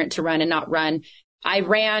another parent to run and not run. I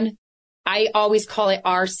ran. I always call it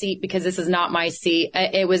our seat because this is not my seat.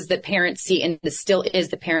 It was the parent seat and it still is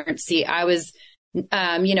the parent seat. I was,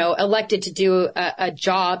 elected to do a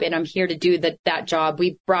job and I'm here to do that job.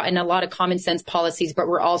 We brought in a lot of common sense policies, but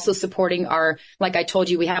we're also supporting like I told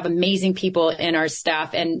you, we have amazing people in our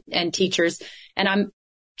staff and teachers. And I'm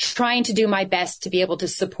trying to do my best to be able to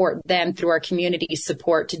support them through our community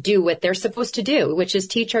support to do what they're supposed to do, which is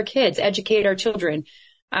teach our kids, educate our children.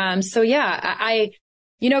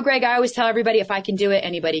 Greg, I always tell everybody, if I can do it,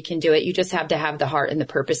 anybody can do it. You just have to have the heart and the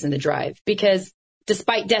purpose and the drive. Because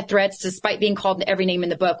despite death threats, despite being called every name in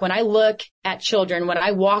the book, when I look at children, when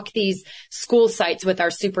I walk these school sites with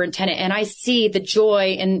our superintendent and I see the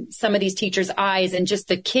joy in some of these teachers' eyes and just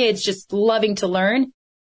the kids just loving to learn,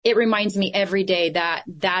 it reminds me every day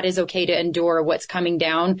that is okay to endure what's coming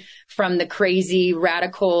down from the crazy,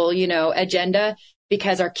 radical, agenda.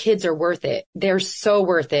 Because our kids are worth it. They're so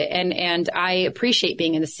worth it. And I appreciate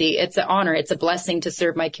being in the seat. It's an honor. It's a blessing to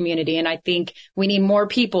serve my community. And I think we need more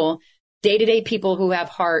people, day-to-day people who have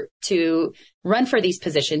heart to run for these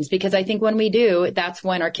positions, because I think when we do, that's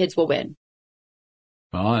when our kids will win.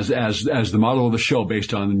 Well, as the model of the show,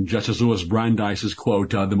 based on Justice Louis Brandeis's quote,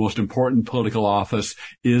 the most important political office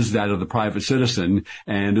is that of the private citizen,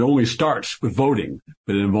 and it only starts with voting,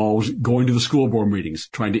 but it involves going to the school board meetings,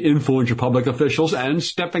 trying to influence your public officials, and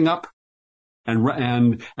stepping up and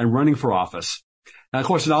running for office. And of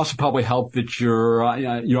course, it also probably helped that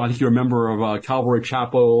I think you're a member of Calvary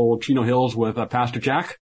Chapel, Chino Hills, with Pastor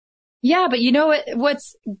Jack. Yeah, but you know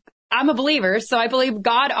what's I'm a believer, so I believe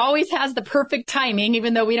God always has the perfect timing,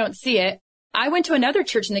 even though we don't see it. I went to another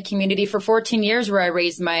church in the community for 14 years where I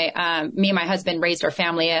raised me and my husband raised our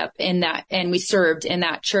family up in that, and we served in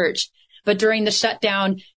that church. But during the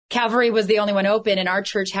shutdown, Calvary was the only one open, and our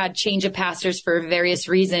church had change of pastors for various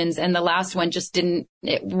reasons. And the last one just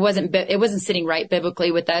it wasn't sitting right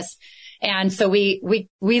biblically with us. And so we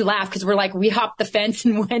laugh because we're like, we hopped the fence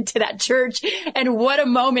and went to that church. And what a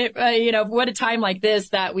moment, what a time like this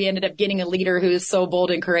that we ended up getting a leader who's so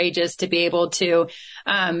bold and courageous to be able to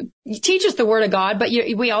teach us the word of God. But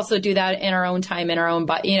we also do that in our own time, in our own,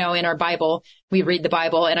 in our Bible. We read the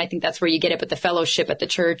Bible. And I think that's where you get it with the fellowship at the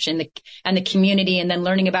church and the community, and then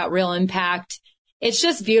learning about real impact. It's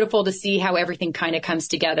just beautiful to see how everything kind of comes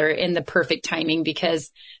together in the perfect timing,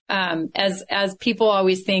 because as people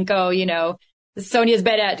always think, Sonia's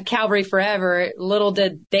been at Calvary forever. Little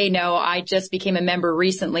did they know I just became a member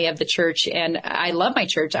recently of the church, and I love my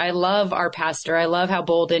church. I love our pastor. I love how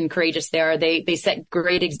bold and courageous they are. They set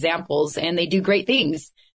great examples and they do great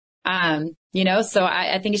things. So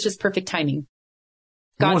I think it's just perfect timing.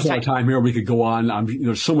 God's time. Time here. We could go on.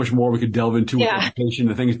 There's so much more we could delve into with education,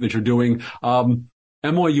 the things that you're doing.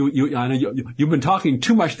 Emily, I know you've been talking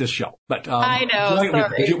too much this show, but I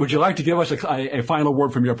know. Would you like to give us a final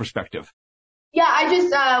word from your perspective? Yeah, I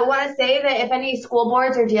just want to say that if any school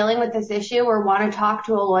boards are dealing with this issue or want to talk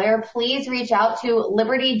to a lawyer, please reach out to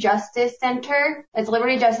Liberty Justice Center. It's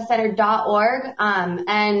libertyjusticecenter.org,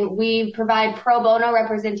 and we provide pro bono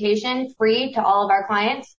representation free to all of our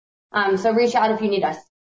clients. So reach out if you need us.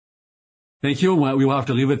 Thank you. We will have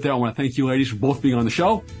to leave it there. I want to thank you, ladies, for both being on the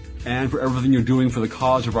show and for everything you're doing for the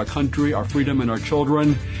cause of our country, our freedom, and our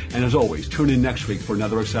children. And as always, tune in next week for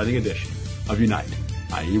another exciting edition of Unite,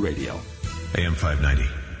 IE Radio. AM 590,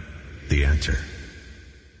 The Answer.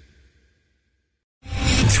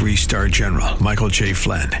 3-star General Michael J.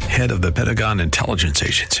 Flynn, head of the Pentagon Intelligence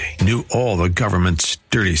Agency, knew all the government's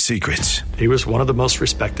dirty secrets. He was one of the most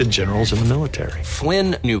respected generals in the military.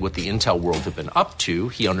 Flynn knew what the intel world had been up to.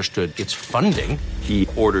 He understood its funding. He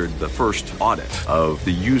ordered the first audit of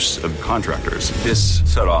the use of contractors. This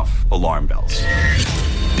set off alarm bells.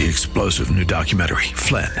 The explosive new documentary,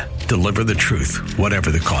 Flynn, Deliver the Truth, Whatever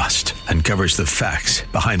the Cost, uncovers the facts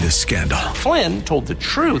behind this scandal. Flynn told the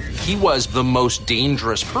truth. He was the most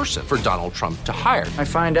dangerous person for Donald Trump to hire. I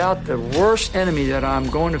find out the worst enemy that I'm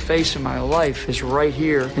going to face in my life is right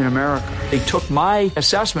here in America. They took my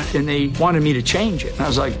assessment and they wanted me to change it. And I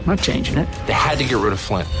was like, I'm not changing it. They had to get rid of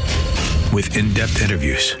Flynn. With in-depth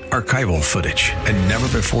interviews, archival footage, and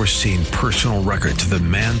never-before-seen personal records of the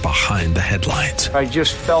man behind the headlines. I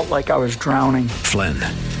just felt like I was drowning. Flynn,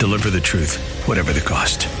 Deliver the Truth, Whatever the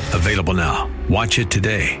Cost. Available now. Watch it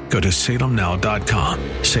today. Go to salemnow.com.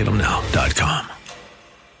 salemnow.com.